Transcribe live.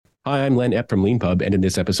Hi, I'm Len Epp from LeanPub, and in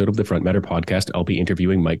this episode of the Front Matter podcast, I'll be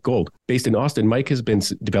interviewing Mike Gold. Based in Austin, Mike has been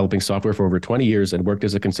developing software for over 20 years and worked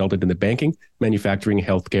as a consultant in the banking, manufacturing,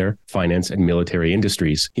 healthcare, finance, and military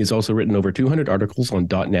industries. He has also written over 200 articles on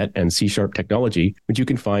 .NET and C# technology, which you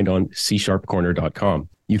can find on csharpcorner.com.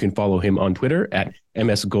 You can follow him on Twitter at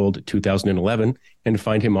MSGold2011 and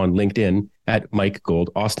find him on LinkedIn at Mike Gold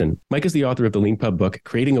Austin. Mike is the author of the LeanPub book,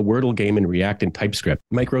 Creating a Wordle Game in React and TypeScript.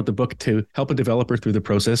 Mike wrote the book to help a developer through the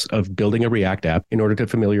process of building a React app in order to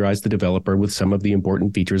familiarize the developer with some of the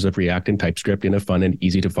important features of React and TypeScript in a fun and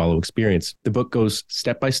easy to follow experience. The book goes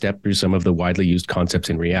step by step through some of the widely used concepts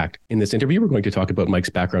in React. In this interview, we're going to talk about Mike's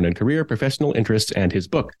background and career, professional interests, and his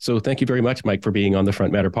book. So thank you very much, Mike, for being on the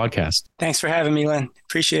Front Matter podcast. Thanks for having me, Len.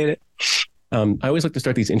 Appreciate it. I always like to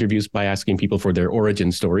start these interviews by asking people for their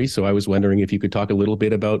origin story. So I was wondering if you could talk a little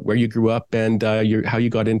bit about where you grew up and how you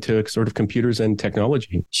got into sort of computers and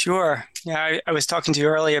technology. Sure. Yeah, I was talking to you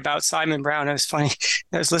earlier about Simon Brown. It was funny.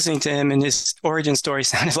 I was listening to him and his origin story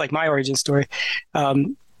sounded like my origin story.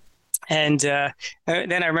 And then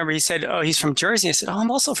I remember he said, "Oh, he's from Jersey." I said, "Oh,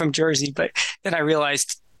 I'm also from Jersey." But then I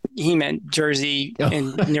realized he meant Jersey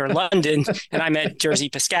near London, and I meant Jersey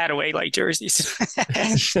Piscataway, like Jerseys.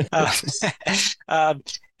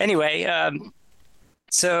 Anyway,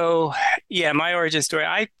 so yeah, my origin story.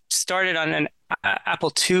 I started on an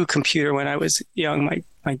Apple II computer when I was young.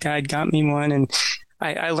 My dad got me one, and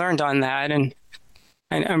I learned on that. And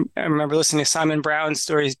I remember listening to Simon Brown's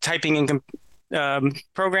stories, typing in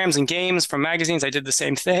programs and games from magazines. I did the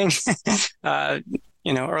same thing.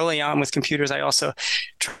 Early on with computers, I also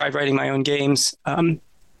tried writing my own games.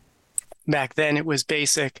 Back then it was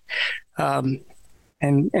BASIC, and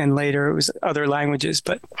later it was other languages.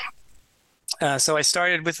 But so I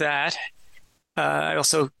started with that. I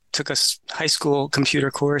also took a high school computer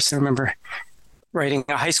course. I remember writing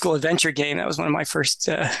a high school adventure game. That was one of my first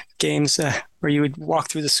games where you would walk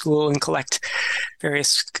through the school and collect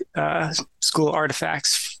various school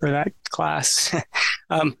artifacts for that class.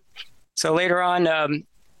 So later on, I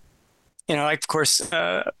of course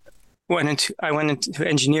went into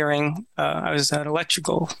engineering. I was at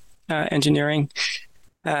electrical engineering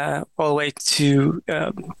all the way to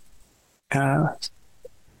the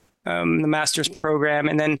master's program,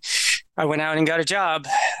 and then I went out and got a job.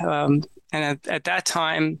 And at that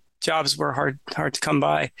time, jobs were hard to come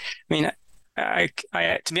by. I mean, I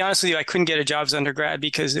to be honest with you, I couldn't get a job as undergrad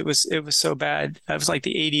because it was so bad. It was like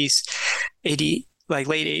the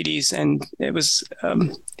late 80s, and it was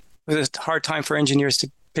a hard time for engineers to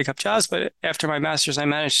pick up jobs. But after my master's, I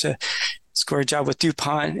managed to score a job with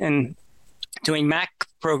DuPont and doing Mac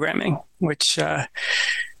programming, which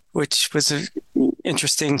was an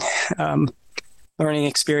interesting learning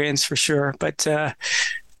experience for sure. But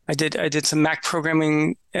I did some Mac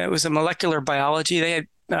programming. It was a molecular biology. They had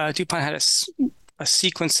DuPont had a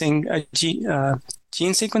gene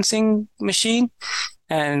sequencing machine.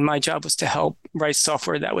 And my job was to help write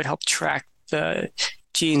software that would help track the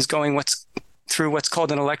genes going through what's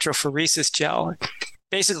called an electrophoresis gel.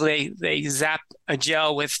 Basically, they zap a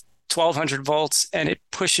gel with 1200 volts, and it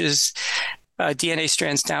pushes DNA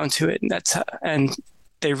strands down to it. And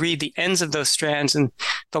they read the ends of those strands, and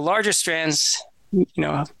the larger strands,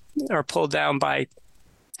 are pulled down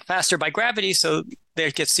faster by gravity, so they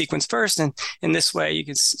get sequenced first, and in this way you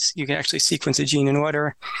can actually sequence a gene in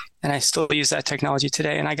order. And I still use that technology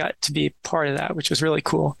today, and I got to be part of that, which was really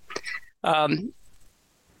cool.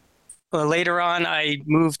 Later on, I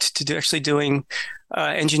moved to actually doing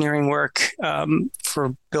engineering work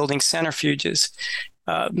for building centrifuges,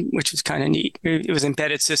 which was kind of neat. It was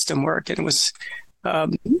embedded system work, and it was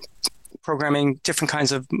programming different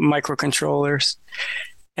kinds of microcontrollers.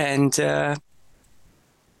 And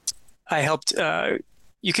I helped,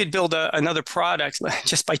 you could build another product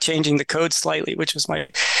just by changing the code slightly, which was my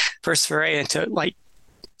first foray into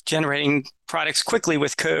generating products quickly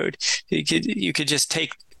with code. You could just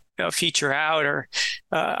take a feature out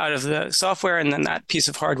of the software, and then that piece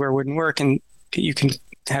of hardware wouldn't work, and you can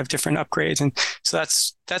have different upgrades. And so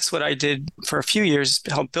that's what I did for a few years,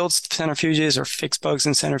 help build centrifuges or fix bugs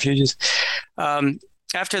in centrifuges.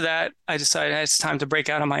 After that, I decided it's time to break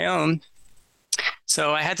out on my own.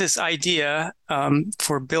 So I had this idea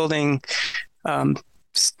for building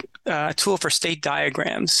a tool for state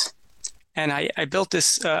diagrams. And I built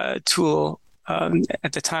this tool.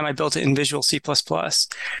 At the time, I built it in Visual C++,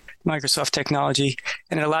 Microsoft technology,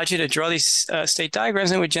 and it allowed you to draw these state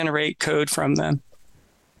diagrams and it would generate code from them.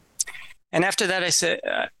 And after that,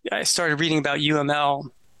 I started reading about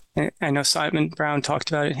UML. I know Simon Brown talked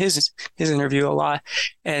about it in his interview a lot.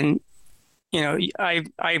 And I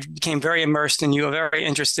became very immersed in UL, very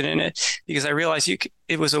interested in it because I realized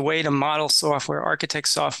it was a way to model software, architect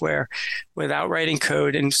software, without writing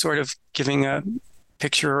code and sort of giving a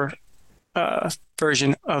picture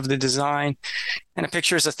version of the design. And a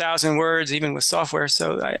picture is 1,000 words, even with software.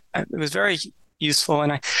 So it was very useful.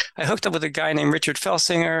 And I hooked up with a guy named Richard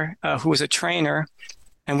Felsinger, who was a trainer,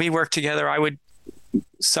 and we worked together. I would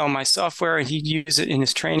sell my software, and he'd use it in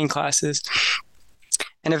his training classes.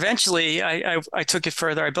 And eventually, I took it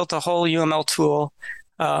further. I built a whole UML tool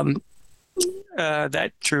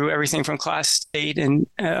that drew everything from class state and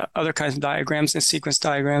other kinds of diagrams and sequence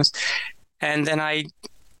diagrams. And then I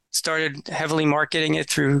started heavily marketing it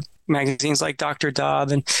through magazines like Dr.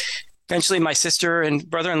 Dobb. And eventually, my sister and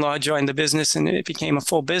brother-in-law joined the business, and it became a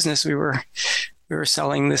full business. We were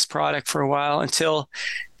selling this product for a while until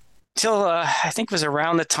I think it was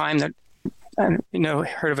around the time that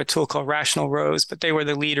heard of a tool called Rational Rose, but they were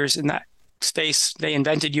the leaders in that space. They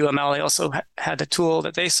invented UML. They also had a tool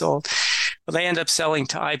that they sold, but they ended up selling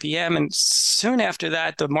to IBM. And soon after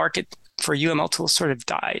that, the market for UML tools sort of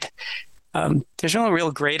died. There's no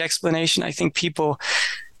real great explanation. I think people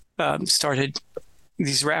started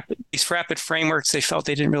these rapid frameworks. They felt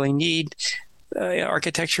they didn't really need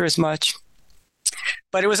architecture as much.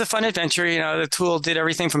 But it was a fun adventure. The tool did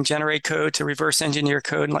everything from generate code to reverse engineer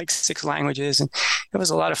code in like 6 languages. And it was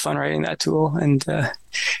a lot of fun writing that tool. And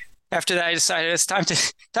after that, I decided it's time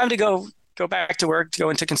to go back to work, to go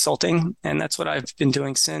into consulting. And that's what I've been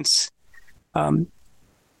doing since. I've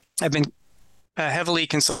been heavily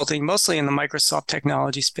consulting, mostly in the Microsoft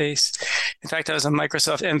technology space. In fact, I was a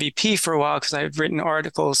Microsoft MVP for a while because I had written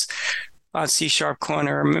articles on C#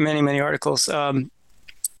 Corner, many, many articles,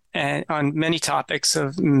 and on many topics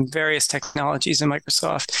of various technologies in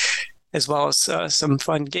Microsoft, as well as some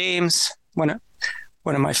fun games. One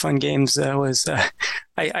of my fun games was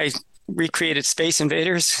I recreated Space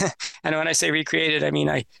Invaders. And when I say recreated, I mean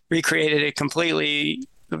I recreated it completely,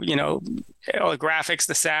 all the graphics,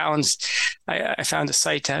 the sounds. I found a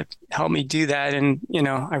site to help me do that. And,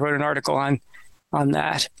 I wrote an article on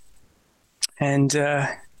that. And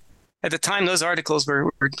at the time, those articles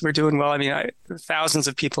were doing well. I mean, thousands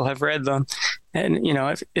of people have read them, and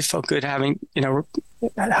it felt good having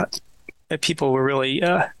that people were really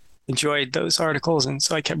enjoyed those articles, and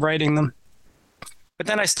so I kept writing them. But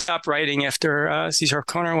then I stopped writing after C#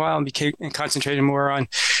 Corner a while and concentrated more on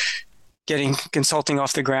getting consulting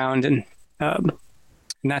off the ground, and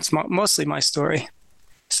that's mostly my story.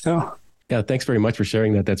 So. Yeah, thanks very much for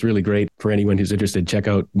sharing that. That's really great. For anyone who's interested, check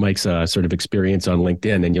out Mike's sort of experience on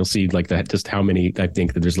LinkedIn, and you'll see like that, just how many, I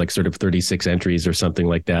think that there's like sort of 36 entries or something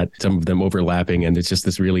like that, some of them overlapping. And it's just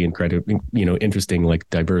this really incredible, interesting, like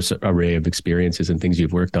diverse array of experiences and things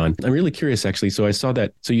you've worked on. I'm really curious, actually. So I saw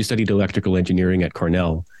that, so you studied electrical engineering at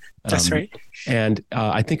Cornell. That's right. And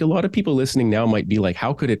I think a lot of people listening now might be like,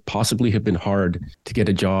 how could it possibly have been hard to get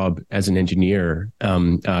a job as an engineer?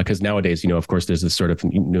 Because nowadays, of course, there's this sort of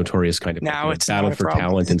notorious kind of battle for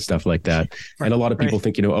talent and stuff like that. Right. And a lot of people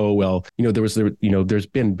think, there's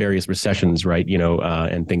been various recessions, right?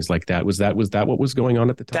 And things like that. Was that what was going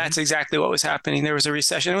on at the time? That's exactly what was happening. There was a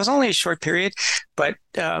recession. It was only a short period, but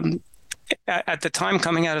at the time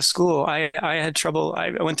coming out of school, I had trouble.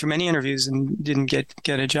 I went through many interviews and didn't get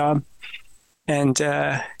a job. And,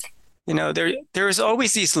 there was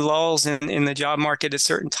always these lulls in the job market at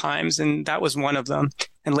certain times. And that was one of them.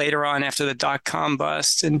 And later on, after the .com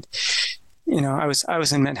bust, and, I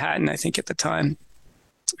was in Manhattan, I think, at the time.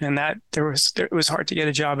 And it was hard to get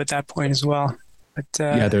a job at that point as well. But,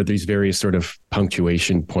 there are these various sort of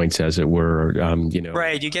punctuation points, as it were.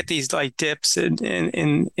 Right, you get these like dips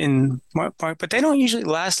in but they don't usually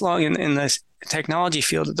last long in the technology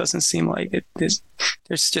field. It doesn't seem like it. There's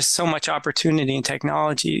just so much opportunity in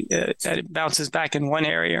technology that it bounces back in one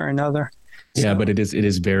area or another. Yeah, but it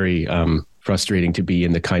is very frustrating to be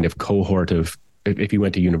in the kind of cohort of, if you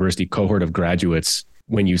went to university, cohort of graduates,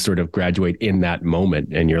 when you sort of graduate in that moment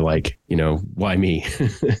and you're like, why me?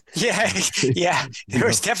 Yeah. There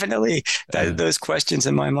was definitely those questions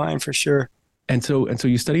in my mind for sure. And so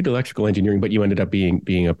you studied electrical engineering, but you ended up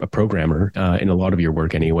being a programmer in a lot of your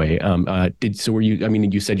work anyway.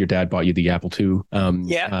 You said your dad bought you the Apple II.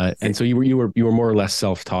 Yeah. And so you were more or less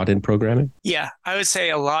self-taught in programming? Yeah, I would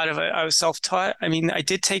say a lot of it. I was self-taught. I mean, I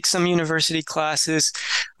did take some university classes.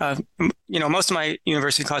 Most of my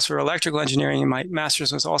university classes were electrical engineering, and my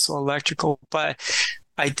master's was also electrical. But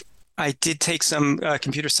I did take some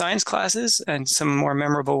computer science classes, and some more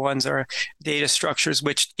memorable ones are data structures,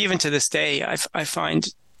 which even to this day, I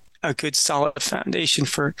find a good solid foundation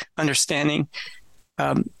for understanding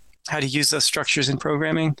how to use those structures in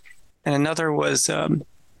programming. And another was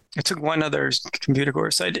I took one other computer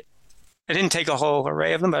course. I didn't take a whole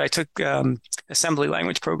array of them, but I took assembly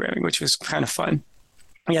language programming, which was kind of fun.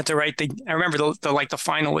 You had to write I remember the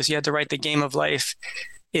final was you had to write the game of life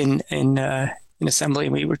in assembly,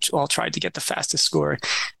 and we were all tried to get the fastest score.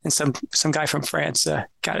 And some guy from France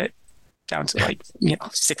got it down to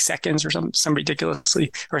 6 seconds or some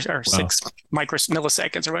ridiculously or Wow. 6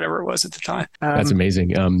 milliseconds or whatever it was at the time. That's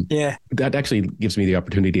amazing. Yeah. That actually gives me the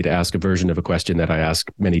opportunity to ask a version of a question that I ask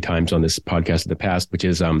many times on this podcast in the past, which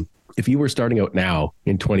is, if you were starting out now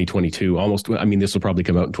in 2022, this will probably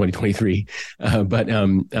come out in 2023, but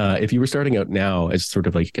if you were starting out now as sort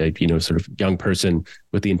of like a, sort of young person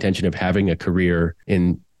with the intention of having a career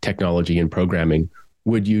in technology and programming,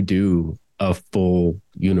 would you do a full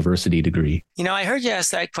university degree? I heard you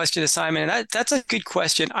ask that question to Simon, and that's a good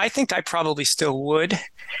question. I think I probably still would.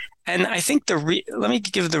 And I think let me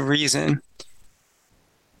give the reason.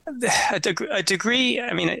 A degree,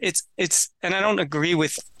 I mean, it's, and I don't agree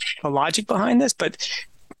with the logic behind this, but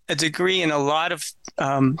a degree in a lot of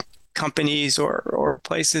companies or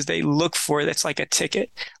places, they look for, that's like a ticket.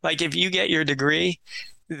 Like if you get your degree,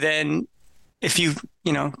 then if you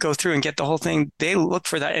go through and get the whole thing, they look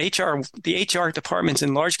for that the HR departments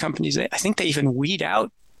in large companies. I think they even weed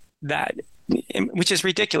out that, which is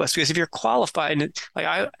ridiculous, because if you're qualified, like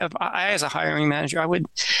I as a hiring manager, I would,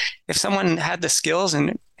 if someone had the skills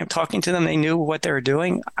and talking to them, they knew what they were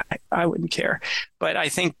doing, I wouldn't care. But I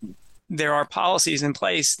think there are policies in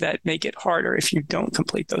place that make it harder if you don't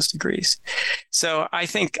complete those degrees. So I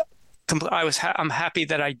think I'm happy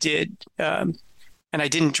that I did, and I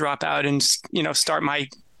didn't drop out and start my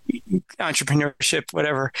entrepreneurship,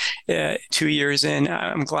 whatever, 2 years in.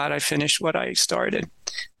 I'm glad I finished what I started.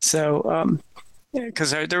 So, because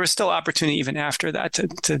there was still opportunity even after that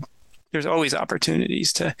to there's always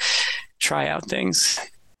opportunities to try out things.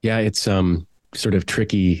 Yeah, it's sort of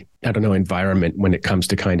tricky, environment when it comes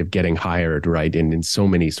to kind of getting hired, right? In so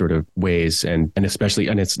many sort of ways, and especially,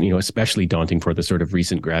 and it's, especially daunting for the sort of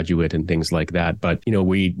recent graduate and things like that. But,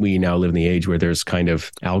 we now live in the age where there's kind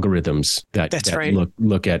of algorithms that right.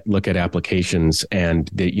 look at applications, and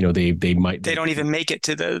they don't even make it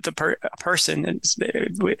to the person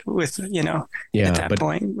with at that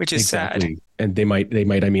point, which is exactly. sad. And they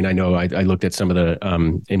might, I mean, I know I looked at some of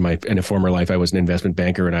the, in a former life, I was an investment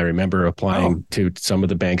banker, and I remember applying to some of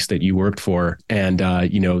the banks that you worked for. And,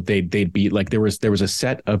 they'd be like, there was a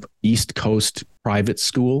set of East Coast private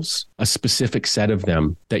schools, a specific set of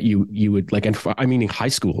them that you would like, and I mean, high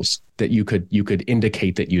schools that you could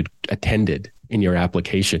indicate that you'd attended in your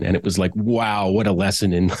application. And it was like, wow, what a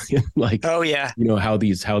lesson in like, oh yeah, how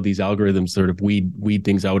these algorithms sort of weed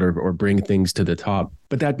things out or bring things to the top.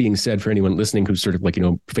 But that being said, for anyone listening who's sort of like,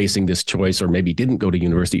 facing this choice or maybe didn't go to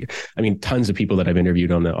university, I mean, tons of people that I've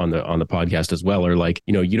interviewed on the podcast as well are like,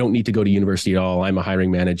 you don't need to go to university at all. I'm a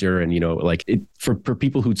hiring manager. And, for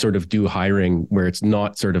people who sort of do hiring where it's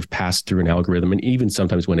not sort of passed through an algorithm, and even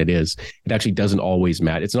sometimes when it is, it actually doesn't always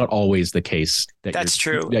matter. It's not always the case that's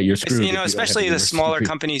true. That you're screwed. Especially the smaller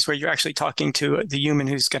companies where you're actually talking to the human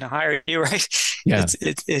who's going to hire you, right? Yeah.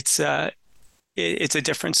 It's a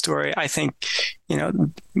different story. I think,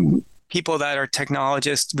 people that are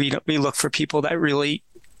technologists, we look for people that really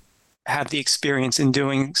have the experience in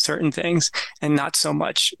doing certain things, and not so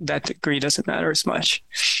much that degree doesn't matter as much.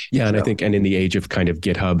 Yeah. And I think, and in the age of kind of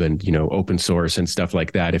GitHub and, open source and stuff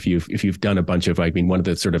like that, if you've done a bunch of, I mean, one of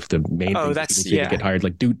the sort of the main things that people do to get hired,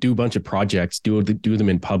 like do a bunch of projects, do them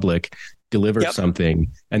in public, deliver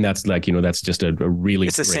something. And that's like, that's just a really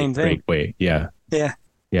great way. Yeah. Yeah.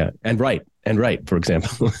 Yeah. And write, for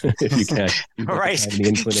example, if you can. Right.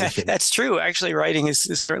 That's true. Actually, writing is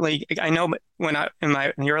certainly, I know when in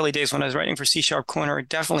the early days when I was writing for C# Corner, it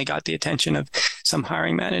definitely got the attention of some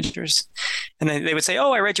hiring managers. And then they would say,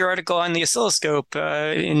 oh, I read your article on the oscilloscope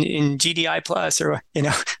in GDI Plus, or,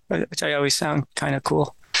 which I always found kind of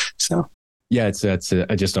cool. So. Yeah, it's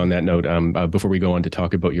just on that note. Before we go on to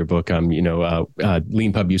talk about your book,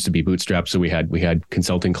 LeanPub used to be bootstrapped, so we had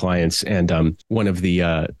consulting clients, and one of the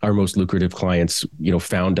our most lucrative clients,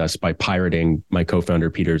 found us by pirating my co-founder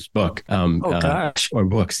Peter's book. Or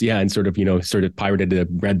books, yeah, and sort of pirated it,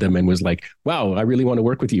 read them, and was like, wow, I really want to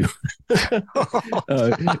work with you.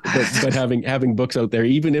 but having books out there,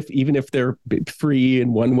 even if they're free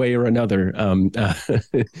in one way or another,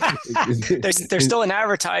 there's still an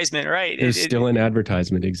advertisement, right? Still an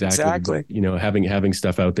advertisement, exactly. But, having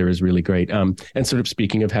stuff out there is really great. And sort of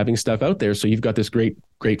speaking of having stuff out there, so you've got this great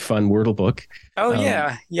fun Wordle book. Oh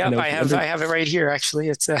yeah, I have it right here. Actually,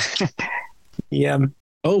 it's yeah.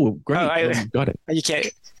 Oh, great! Got it. You can't.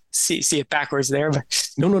 see it backwards there. But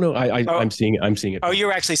No. I'm seeing it. Oh,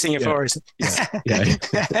 you're actually seeing it forwards. Yeah.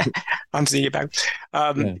 I'm seeing it backwards.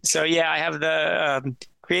 So I have the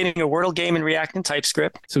creating a Wordle game in React and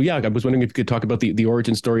TypeScript. So I was wondering if you could talk about the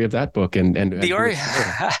origin story of that book and the origin.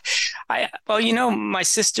 My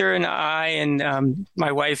sister and I and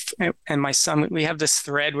my wife and my son, we have this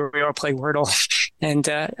thread where we all play Wordle, and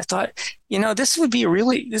I thought, this would be a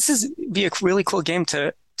really cool game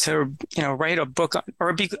to write a book on, or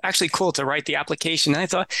it'd be actually cool to write the application. And I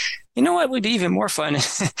thought, what would be even more fun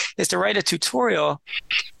is to write a tutorial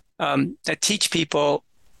that teach people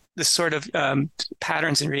the sort of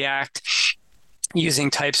patterns in React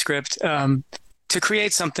using TypeScript to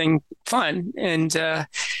create something fun. And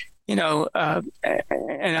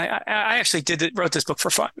and I actually wrote this book for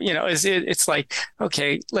fun. It's like,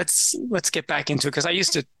 okay, let's get back into it, because I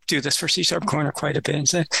used to do this for C# Corner quite a bit, and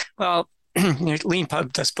said, well,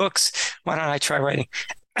 LeanPub does books. Why don't I try writing?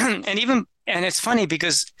 And it's funny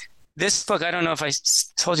because this book, I don't know if I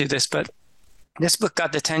told you this, but this book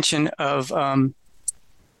got the attention of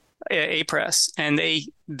A-Press, and they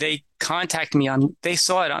contacted me they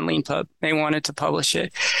saw it on LeanPub. They wanted to publish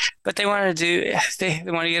it, but they wanted to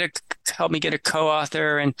help me get a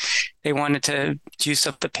co-author, and they wanted to juice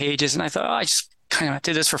up the pages. And I thought, I just kind of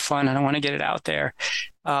did this for fun. I don't want to get it out there.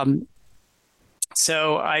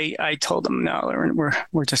 So I told them, no,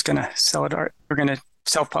 we're just going to sell it. We're going to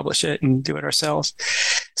self-publish it and do it ourselves.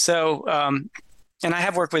 So, and I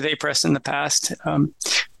have worked with A-Press in the past,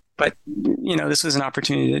 but this was an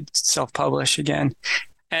opportunity to self-publish again.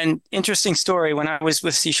 And interesting story, when I was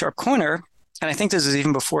with C# Corner, and I think this was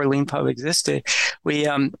even before LeanPub existed, we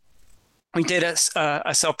did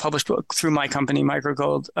a self-published book through my company,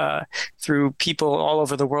 Microgold, through people all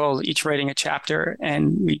over the world, each writing a chapter,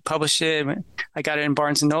 and we published it. I got it in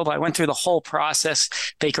Barnes & Noble. I went through the whole process,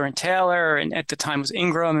 Baker and Taylor, and at the time was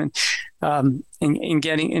Ingram, and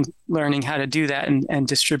in learning how to do that and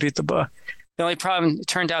distribute the book. The only problem, it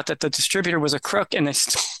turned out that the distributor was a crook, and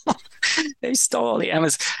they stole the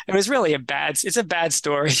Amazon. It was really it's a bad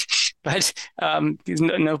story, but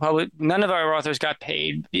none of our authors got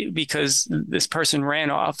paid because this person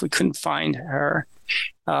ran off. We couldn't find her.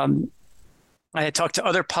 I had talked to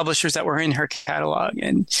other publishers that were in her catalog,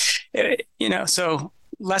 and so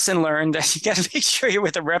lesson learned that you got to make sure you're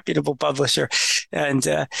with a reputable publisher. And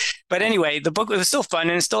but anyway, the book was still fun,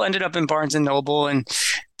 and it still ended up in Barnes & Noble, and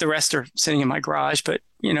the rest are sitting in my garage. But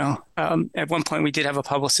at one point we did have a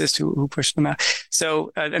publicist who pushed them out.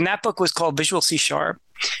 So and that book was called Visual C#. So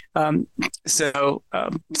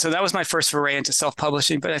that was my first foray into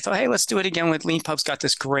self-publishing. But I thought, hey, let's do it again with LeanPub's got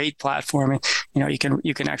this great platform, and you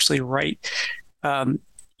can actually write.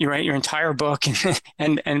 You write your entire book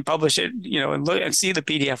and publish it, and look and see the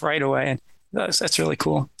PDF right away. And that's really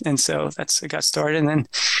cool. And so it got started. And then,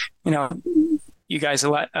 you guys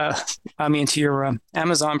let me into your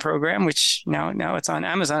Amazon program, which now it's on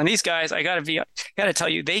Amazon. And these guys, I gotta tell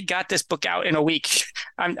you, they got this book out in a week.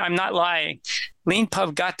 I'm not lying.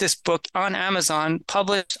 LeanPub got this book on Amazon,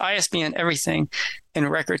 published, ISBN, everything in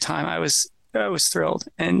record time. I was thrilled,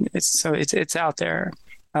 and it's out there.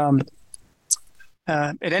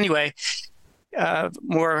 But anyway,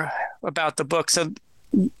 more about the book. So,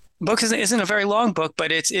 the book isn't a very long book,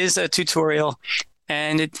 but it is a tutorial,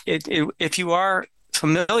 and if you are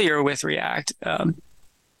familiar with React,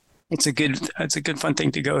 it's a good fun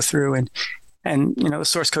thing to go through, and the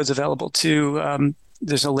source code's available too.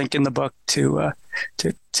 There's a link in the book to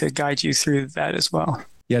guide you through that as well.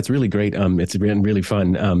 Yeah, it's really great. It's been really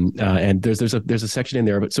fun. And there's a section in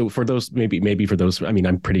there. But so for those, maybe for those,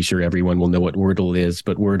 I'm pretty sure everyone will know what Wordle is,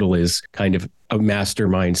 but Wordle is kind of a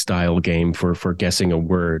mastermind style game for guessing a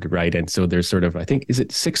word, right? And so there's sort of, I think, is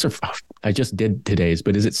it 6 or I just did today's,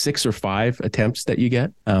 but is it 6 or 5 attempts that you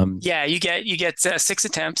get? Yeah, you get 6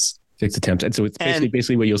 attempts. 6 attempts. And so it's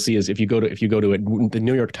basically what you'll see is if you go to it, the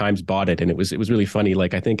New York Times bought it, and it was really funny.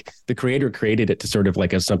 Like, I think the creator created it to sort of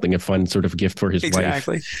like as a fun sort of gift for his wife,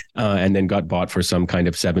 and then got bought for some kind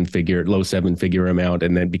of low seven figure amount.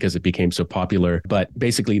 And then because it became so popular, but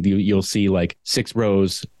basically you'll see like 6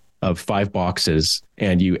 rows of 5 boxes,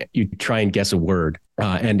 and you try and guess a word.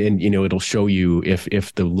 And it'll show you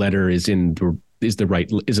if the letter is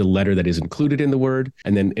a letter that is included in the word.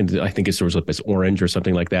 And then I think it shows up as orange or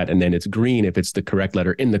something like that. And then it's green if it's the correct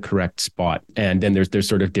letter in the correct spot. And then there's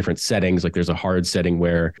sort of different settings. Like there's a hard setting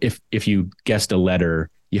where if you guessed a letter,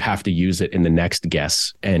 you have to use it in the next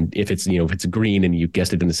guess. And if it's green and you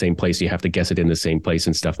guessed it in the same place, you have to guess it in the same place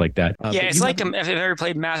and stuff like that. It's like if you've ever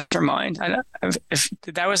played Mastermind. If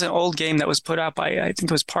that was an old game that was put out by, I think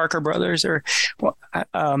it was Parker Brothers, or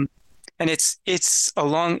and it's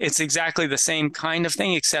exactly the same kind of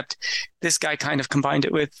thing, except this guy kind of combined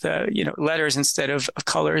it with letters instead of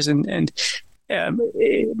colors, and I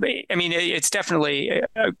mean, it's definitely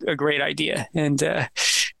a great idea, and to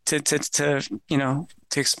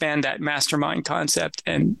expand that mastermind concept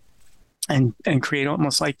and create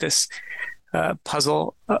almost like this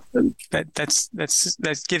puzzle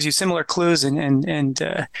that gives you similar clues, and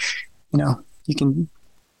you can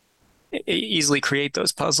easily create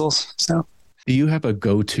those puzzles. So, do you have a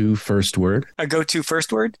go-to first word? A go-to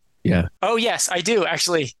first word? Yeah. Oh yes, I do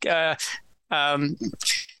actually.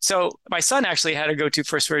 So my son actually had a go-to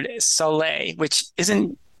first word, Salet, which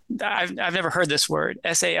isn't. I've never heard this word,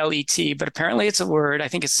 SALET, but apparently it's a word. I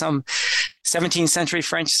think it's some 17th century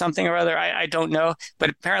French something or other. I don't know, but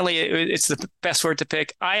apparently it's the best word to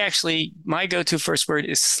pick. My go-to first word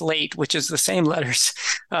is slate, which is the same letters,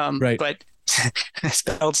 right, but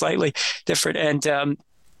spelled slightly different. And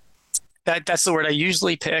that's the word I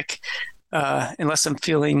usually pick. Unless I'm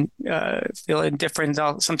feeling different,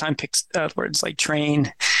 I'll sometimes pick words like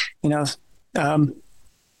train.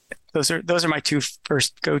 Those are my two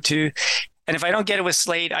first go-to. And if I don't get it with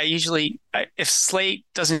slate, I usually, if slate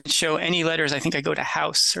doesn't show any letters, I think I go to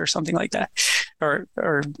house or something like that, or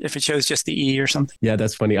if it shows just the E or something. Yeah,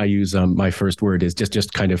 that's funny. I use my first word is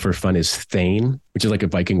just kind of for fun is Thane, which is like a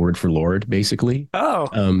Viking word for Lord, basically. Oh.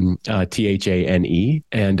 THANE,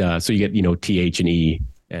 and so you get TH and E.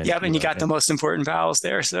 And you got the most important vowels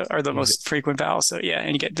there, or the most frequent vowels. So yeah,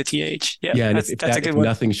 and you get the TH. Yeah, and if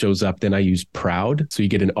nothing shows up, then I use proud. So you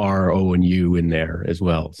get an R, O, and U in there as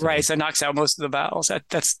well. So. Right, so it knocks out most of the vowels.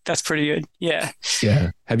 That's pretty good. Yeah.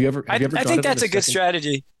 Yeah. Have you ever? I think that's a good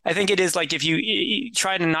strategy. I think it is like if you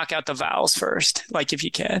try to knock out the vowels first, like if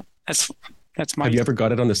you can. That's my. Have you ever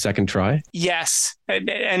got it on the second try? Yes, and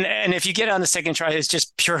if you get it on the second try, it's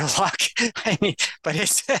just pure luck. I mean,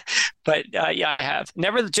 yeah, I have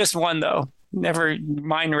never just one though. Never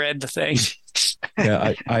mind read the thing.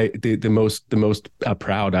 Yeah, the most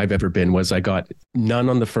proud I've ever been was I got none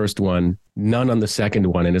on the first one, none on the second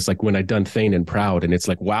one, and it's like when I done Thane and proud, and it's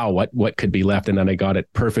like wow, what could be left, and then I got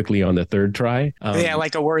it perfectly on the third try. Yeah,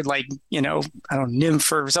 like a word like I don't know,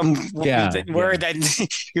 nymph or some word that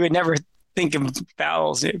you would never think of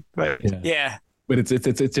vowels, but yeah. But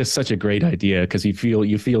it's just such a great idea because you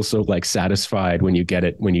feel so like satisfied when you get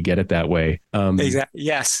it that way. Exactly.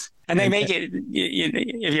 Yes, and they make it.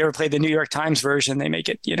 If you ever played the New York Times version, they make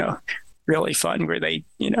it really fun where they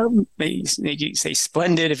make you say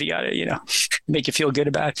splendid if you got it, make you feel good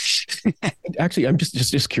about it. Actually, I'm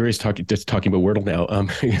just curious talking about Wordle now.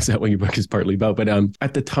 Is that what your book is partly about? But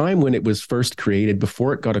at the time when it was first created,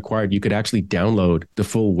 before it got acquired, you could actually download the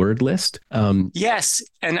full word list. Yes,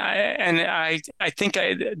 and I think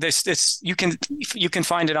this you can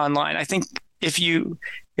find it online. I think if you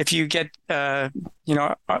get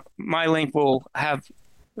my link will have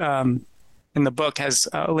in the book has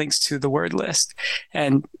links to the word list,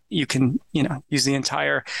 and you can use the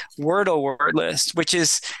entire Wordle word list, which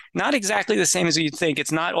is not exactly the same as you'd think.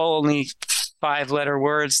 It's not all only 5-letter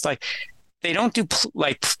words. Like they don't do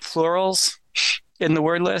plurals in the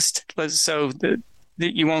word list, so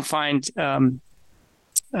you won't find. I'm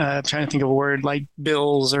trying to think of a word like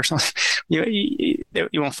bills or something. You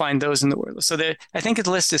won't find those in the word list. So I think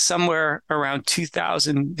the list is somewhere around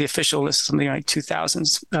 2,000. The official list is something like 2,000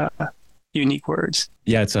 unique words.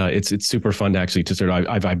 Yeah, it's super fun to actually to sort of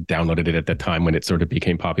I've downloaded it at the time when it sort of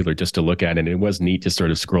became popular just to look at it, and it was neat just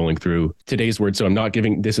sort of scrolling through today's word. So I'm not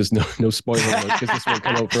giving this is no spoiler because this won't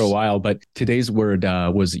come out for a while, but today's word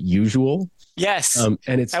was usual. Yes. And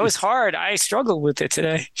that was hard. I struggled with it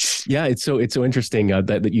today. Yeah, it's so interesting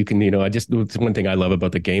that you can, it's one thing I love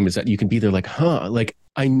about the game is that you can be there like, like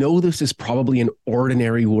I know this is probably an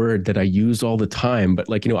ordinary word that I use all the time, but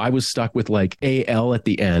like, I was stuck with like AL at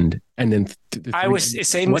the end, and then I was the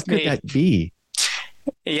same with me. What could that be?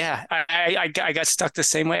 Yeah, I got stuck the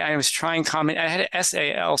same way. I was trying comment. I had an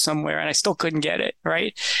SAL somewhere, and I still couldn't get it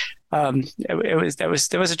right. That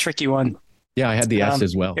was a tricky one. Yeah, I had the S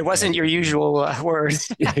as well. It wasn't your usual word.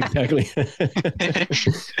 Yeah, exactly.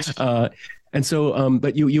 And so,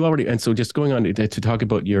 but you already, and so just going on to talk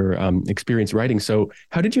about your experience writing. So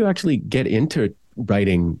how did you actually get into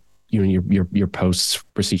writing, your posts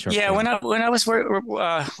for C#? Yeah, when I was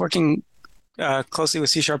working closely with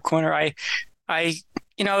C# Corner, I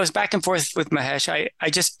was back and forth with Mahesh. I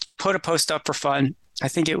just put a post up for fun. I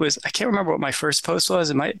think it was, I can't remember what my first post was.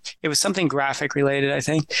 It was something graphic related, I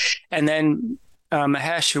think. And then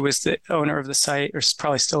Mahesh, who was the owner of the site, or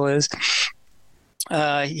probably still is,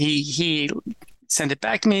 he send it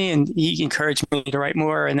back to me, and he encouraged me to write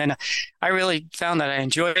more. And then I really found that I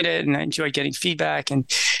enjoyed it, and I enjoyed getting feedback.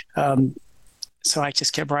 And so I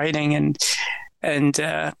just kept writing, and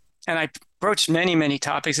I broached many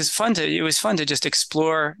topics. It was fun to just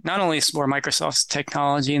explore Microsoft's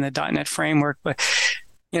technology and the .NET framework, but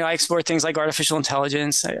I explored things like artificial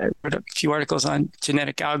intelligence. I wrote a few articles on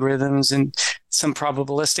genetic algorithms and some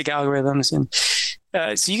probabilistic algorithms.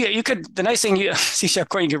 And so you could, the nice thing, C#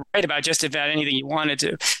 Core, you could write about just about anything you wanted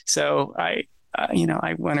to. So I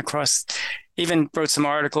went across, even wrote some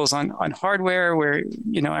articles on hardware where,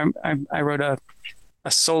 I wrote a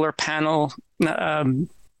solar panel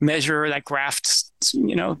measure that graphed,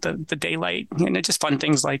 the daylight, and just fun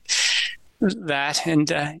things like that.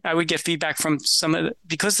 And I would get feedback from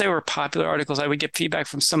because they were popular articles, I would get feedback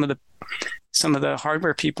from some of the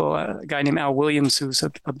hardware people, a guy named Al Williams, who's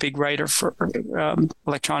a big writer for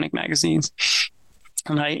electronic magazines.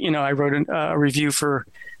 And I wrote a review for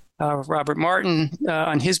Robert Martin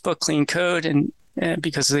on his book, Clean Code. And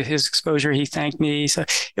because of his exposure, he thanked me. So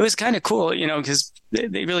it was kind of cool, because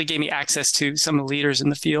they really gave me access to some of the leaders in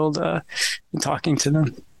the field and talking to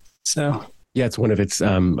them. So. Yeah, it's one of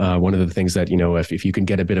the things that, if you can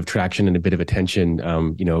get a bit of traction and a bit of attention,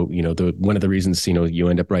 one of the reasons, you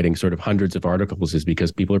end up writing sort of hundreds of articles is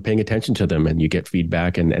because people are paying attention to them and you get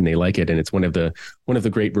feedback and they like it. And it's one of the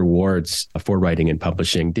great rewards for writing and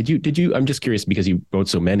publishing. Did you, I'm just curious because you wrote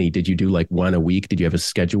so many, did you do like one a week? Did you have a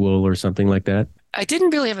schedule or something like that? I didn't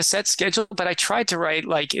really have a set schedule, but I tried to write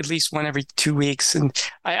like at least one every 2 weeks. And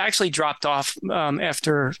I actually dropped off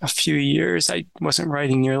after a few years. I wasn't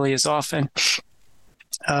writing nearly as often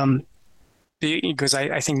because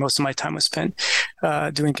I think most of my time was spent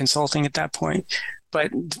doing consulting at that point.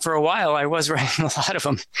 But for a while, I was writing a lot of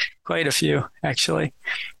them, quite a few, actually.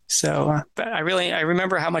 So but I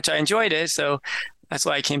remember how much I enjoyed it. So that's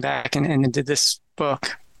why I came back and did this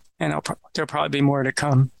book. And there'll probably be more to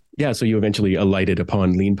come. Yeah, so you eventually alighted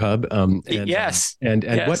upon LeanPub. Yes. And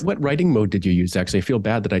yes. What writing mode did you use? Actually, I feel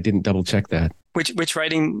bad that I didn't double check that. Which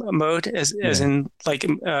writing mode, as in like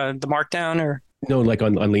the Markdown or? No, like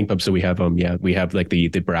on LeanPub. So we have we have like the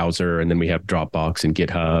browser, and then we have Dropbox and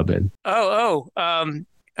GitHub and.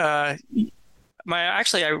 I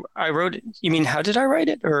wrote it. You mean how did I write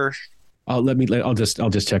it or? I'll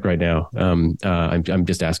just check right now. I'm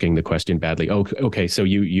just asking the question badly. Oh, okay. So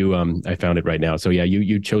you I found it right now. So yeah,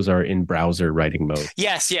 you chose our in browser writing mode.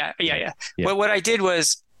 Yes. Yeah. Well, what I did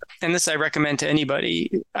was, and this I recommend to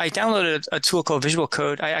anybody, I downloaded a tool called Visual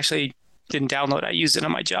Code. I actually didn't download it. I used it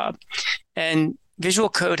on my job. And Visual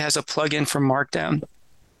Code has a plugin for Markdown.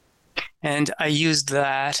 And I used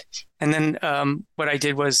that. And then what I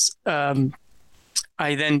did was I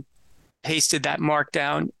then pasted that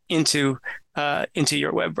Markdown into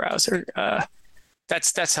your web browser.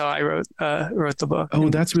 That's how I wrote the book. Oh,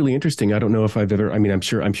 that's really interesting. I don't know if I've ever. I mean, I'm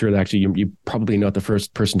sure that actually you're probably not the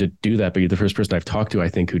first person to do that, but you're the first person I've talked to, I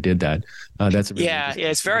think, who did that. That's a really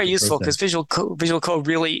it's very useful because Visual Code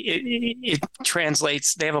really it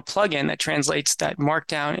translates. They have a plugin that translates that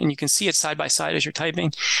Markdown, and you can see it side by side as you're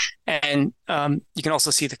typing, and you can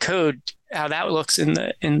also see the code how that looks in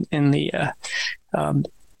the.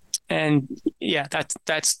 And yeah,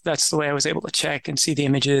 that's the way I was able to check and see the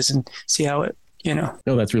images and see how it, No,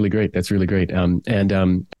 that's really great. That's really great. And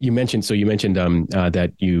you mentioned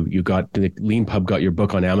that you got the LeanPub got your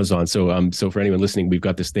book on Amazon. So for anyone listening, we've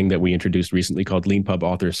got this thing that we introduced recently called LeanPub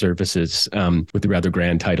Author Services with a rather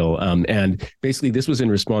grand title. And basically this was in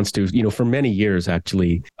response to, for many years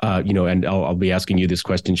actually, and I'll be asking you this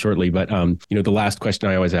question shortly, but the last question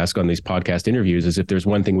I always ask on these podcast interviews is if there's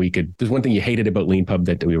one thing you hated about LeanPub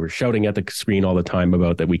that we were shouting at the screen all the time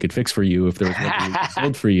about that we could fix for you, if there was one thing we could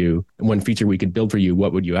build for you, one feature we could build for you,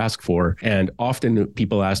 what would you ask for? And often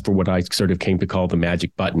people ask for what I sort of came to call the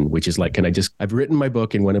magic button, which is like, I've written my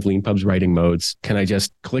book in one of LeanPub's writing modes. Can I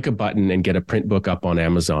just click a button and get a print book up on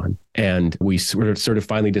Amazon? And we sort of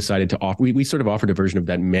finally decided to offer, we sort of offered a version of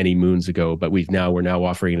that many moons ago, but we're now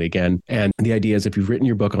offering it again. And the idea is if you've written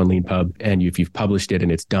your book on LeanPub and if you've published it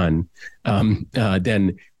and it's done,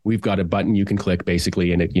 then we've got a button you can click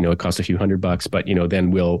basically, and it costs a few $100, but then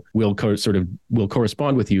we'll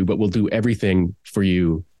correspond with you, but we'll do everything for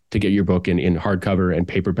you to get your book in hardcover and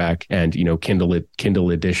paperback and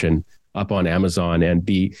Kindle edition up on Amazon. And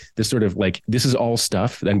the sort of like, this is all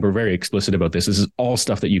stuff, and we're very explicit about this. This is all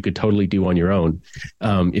stuff that you could totally do on your own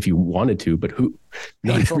if you wanted to, but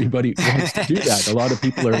not everybody wants to do that. A lot of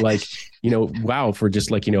people are like, wow, for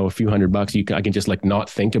just like, a few $100, I can just like not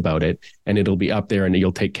think about it and it'll be up there and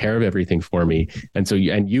you'll take care of everything for me. And so,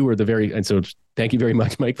 so thank you very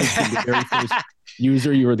much, Mike, for being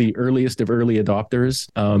user. You were the earliest of early adopters.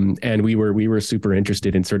 And we were super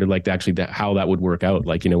interested in sort of like actually how that would work out.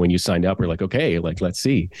 Like, when you signed up, we're like, okay, like, let's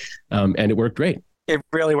see. And it worked great. It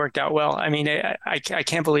really worked out well. I mean, I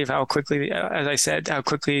can't believe how quickly, as I said,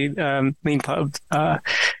 LeanPub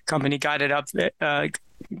company got it up,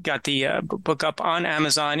 got the book up on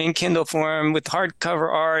Amazon in Kindle form with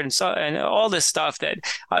hardcover art and all this stuff that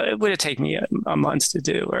it would have taken me a month to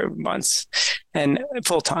do, or months, and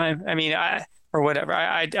full time. I mean, or whatever.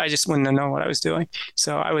 I just wouldn't have known what I was doing.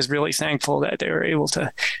 So I was really thankful that they were able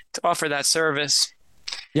to offer that service.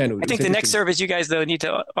 Yeah, no, I think the next service you guys though need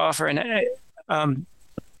to offer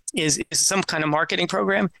is some kind of marketing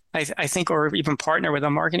program, I think, or even partner with a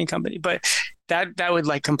marketing company. But that would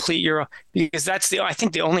like complete because that's I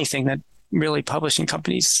think the only thing that really publishing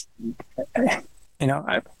companies, have,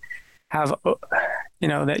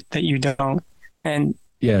 that you don't. And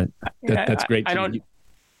yeah, that's great. I don't,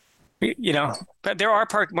 but there are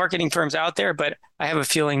marketing firms out there, but I have a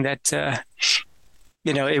feeling that,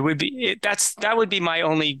 it would be, that would be my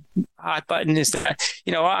only hot button is that,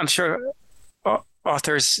 I'm sure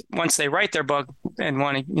authors, once they write their book and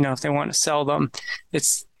want to, if they want to sell them,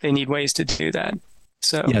 they need ways to do that.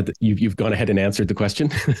 So yeah, you've gone ahead and answered the question.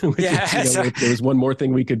 Yeah. If there was one more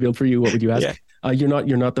thing we could build for you, what would you ask? Yeah. You're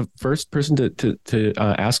not the first person to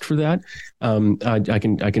ask for that. I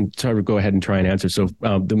can sort of go ahead and try and answer. So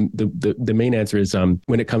the main answer is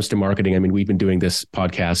when it comes to marketing. I mean, we've been doing this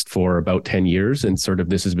podcast for about 10 years, and sort of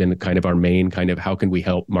this has been kind of our main kind of how can we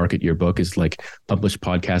help market your book is like publish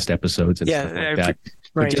podcast episodes and stuff like that.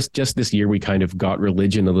 Right. But just this year, we kind of got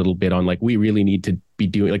religion a little bit on like we really need to be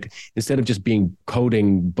doing like instead of just being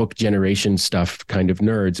coding book generation stuff kind of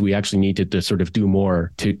nerds, we actually needed to sort of do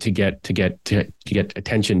more to get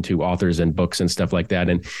attention to authors and books and stuff like that,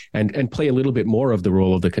 and play a little bit more of the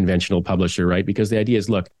role of the conventional publisher, right? Because the idea is,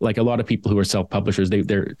 look, like a lot of people who are self-publishers,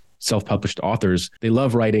 they're self-published authors. They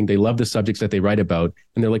love writing. They love the subjects that they write about,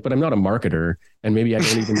 and they're like, but I'm not a marketer, and maybe I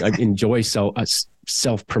don't even enjoy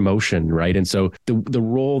self-promotion, right? And so the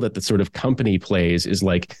role that the sort of company plays is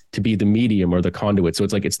like to be the medium or the conduit. So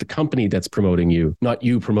it's like it's the company that's promoting you, not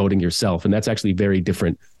you promoting yourself, and that's actually a very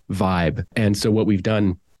different vibe. And so what we've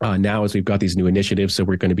done now is we've got these new initiatives. So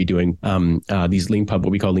we're going to be doing these LeanPub,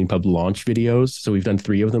 what we call LeanPub launch videos. So we've done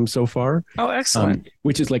 3 of them so far. Oh, excellent.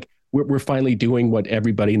 Which is like, we're finally doing what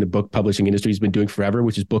everybody in the book publishing industry has been doing forever,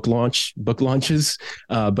 which is book launches.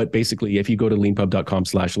 But basically, if you go to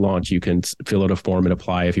leanpub.com/launch, you can fill out a form and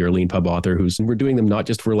apply if you're a LeanPub author we're doing them not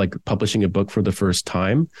just for like publishing a book for the first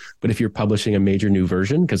time, but if you're publishing a major new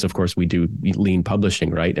version, because of course we do lean publishing,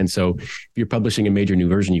 right? And so if you're publishing a major new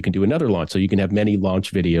version, you can do another launch. So you can have many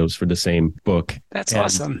launch videos for the same book. That's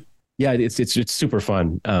awesome. Yeah, it's super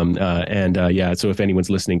fun. So if anyone's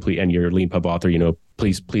listening, please, and you're a LeanPub author,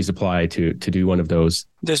 please apply to do one of those.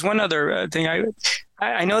 There's one other thing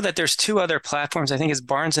I know that there's 2 other platforms. I think it's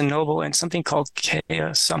Barnes and Noble and something called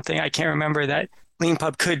Chaos something. I can't remember that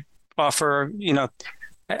LeanPub could offer,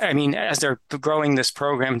 I mean, as they're growing this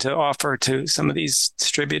program to offer to some of these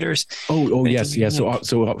distributors. Yes.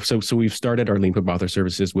 So we've started our LeanPub author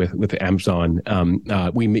services with Amazon.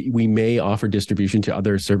 We may offer distribution to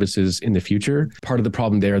other services in the future. Part of the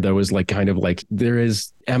problem there, though, is like kind of like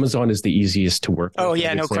Amazon is the easiest to work with. Oh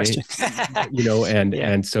yeah, no question.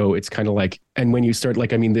 And so it's kind of like, and when you start,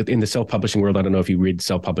 like, I mean, in the self-publishing world, I don't know if you read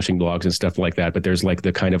self-publishing blogs and stuff like that, but there's like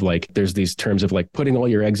the kind of like, there's these terms of like putting all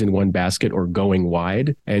your eggs in one basket or going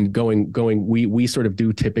wide. And we sort of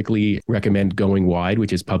do typically recommend going wide,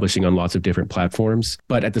 which is publishing on lots of different platforms.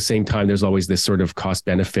 But at the same time, there's always this sort of cost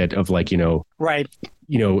benefit of like, right.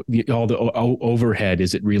 All the overhead,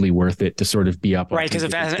 is it really worth it to sort of be up? Right, because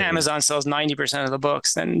if Amazon sells 90% of the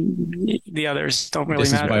books, then the others don't really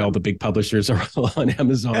matter. This is why all the big publishers are on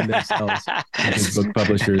Amazon themselves, and book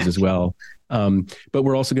publishers as well. But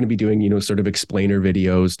we're also going to be doing, sort of explainer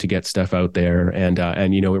videos to get stuff out there. And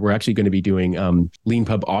we're actually going to be doing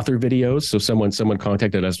LeanPub author videos. So someone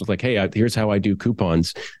contacted us with like, hey, here's how I do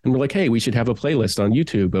coupons. And we're like, hey, we should have a playlist on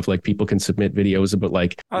YouTube of like people can submit videos about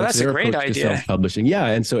like, that's a great idea. Self-publishing. Yeah.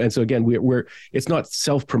 And so again, we're it's not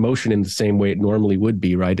self-promotion in the same way it normally would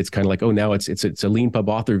be, right? It's kind of like, now it's a LeanPub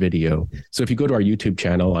author video. So if you go to our YouTube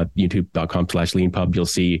channel at youtube.com/LeanPub, you'll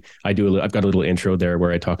see I've got a little intro there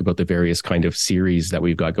where I talk about the various kind of series that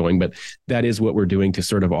we've got going, but that is what we're doing to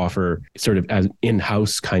sort of offer sort of as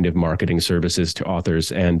in-house kind of marketing services to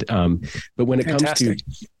authors. And but when it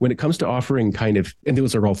comes to offering kind of, and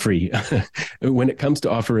those are all free, when it comes to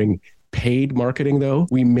offering paid marketing, though,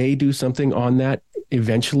 we may do something on that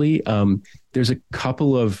eventually. There's a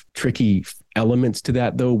couple of tricky elements to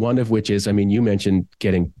that, though. One of which is, I mean, you mentioned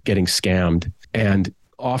getting scammed, and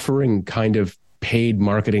offering kind of paid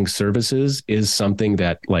marketing services is something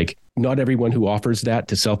that like not everyone who offers that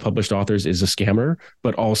to self-published authors is a scammer,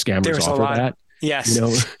 but all scammers offer that. Yes.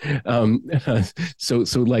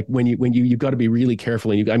 So like when you've got to be really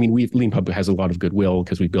careful. And LeanPub has a lot of goodwill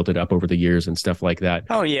because we built it up over the years and stuff like that.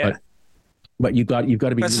 Oh yeah. But you've got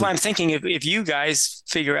to be. That's why I'm thinking if you guys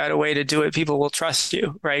figure out a way to do it, people will trust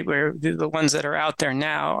you, right? Where the ones that are out there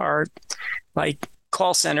now are like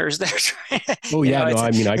call centers that are trying. Oh yeah, I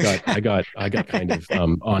got kind of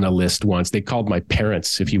on a list once. They called my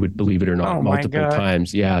parents, if you would believe it or not, multiple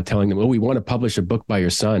times. Yeah, telling them, "Oh, we want to publish a book by your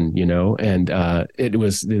son," and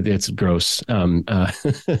it's gross.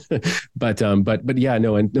 But yeah,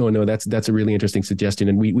 no. That's a really interesting suggestion,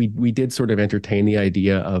 and we did sort of entertain the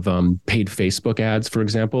idea of paid Facebook ads, for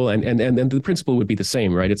example, and the principle would be the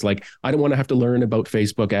same, right? It's like I don't want to have to learn about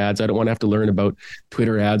Facebook ads. I don't want to have to learn about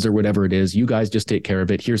Twitter ads or whatever it is. You guys just take care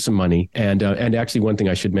of it. Here's some money. And actually one thing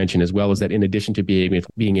I should mention as well is that in addition to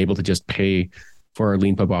being able to just pay for our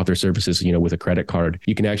LeanPub author services, with a credit card,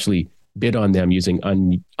 you can actually bid on them using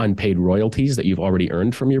unpaid royalties that you've already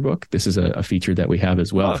earned from your book. This is a feature that we have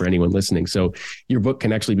as well for anyone listening. So your book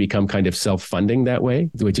can actually become kind of self-funding that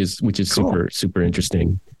way, which is cool. super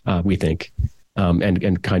interesting, we think.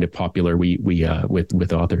 And kind of popular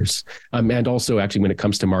with authors. And also actually when it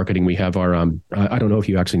comes to marketing, we have our I don't know if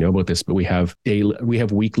you actually know about this, but we have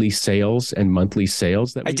weekly sales and monthly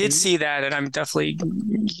sales that I did see that, and I'm definitely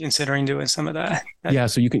considering doing some of that. Yeah,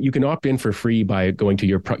 so you can opt in for free by going to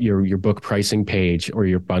your book pricing page or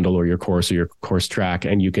your bundle or your course track,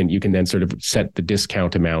 and you can then sort of set the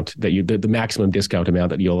discount amount that the maximum discount amount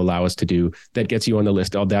that you'll allow us to do that gets you on the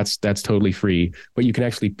list. Oh, that's totally free, but you can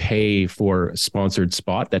actually pay for sponsored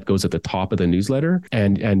spot that goes at the top of the newsletter,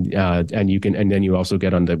 and then you also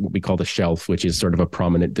get on what we call the shelf, which is sort of a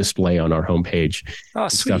prominent display on our homepage. Oh,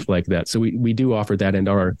 sweet. Stuff like that. So we do offer that, and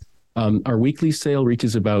our weekly sale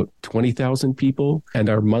reaches about 20,000 people, and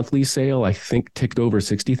our monthly sale I think ticked over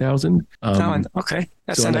 60,000. Okay,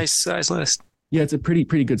 that's a nice size list. Yeah, it's a pretty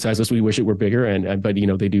good size list. We wish it were bigger, but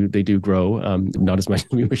they do grow, not as much as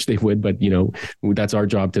we wish they would, but that's our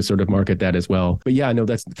job to sort of market that as well. But yeah, no,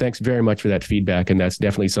 thanks very much for that feedback, and that's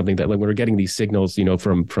definitely something that like when we're getting these signals,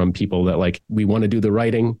 from people that like we want to do the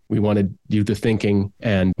writing, we want to do the thinking,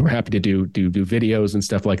 and we're happy to do videos and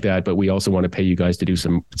stuff like that, but we also want to pay you guys to do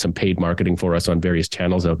some paid marketing for us on various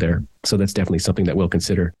channels out there. So that's definitely something that we'll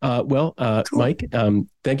consider. Cool. Mike,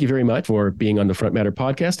 thank you very much for being on the Front Matter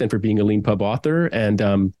podcast and for being a LeanPub author. And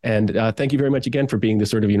thank you very much again for being the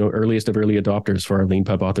sort of, earliest of early adopters for our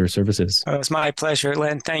LeanPub author services. Oh, it's my pleasure,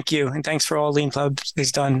 Len. Thank you. And thanks for all LeanPub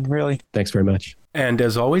has done, really. Thanks very much. And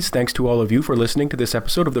as always, thanks to all of you for listening to this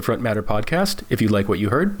episode of the Front Matter podcast. If you like what you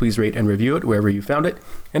heard, please rate and review it wherever you found it.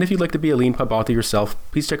 And if you'd like to be a LeanPub author yourself,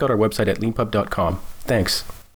 please check out our website at leanpub.com. Thanks.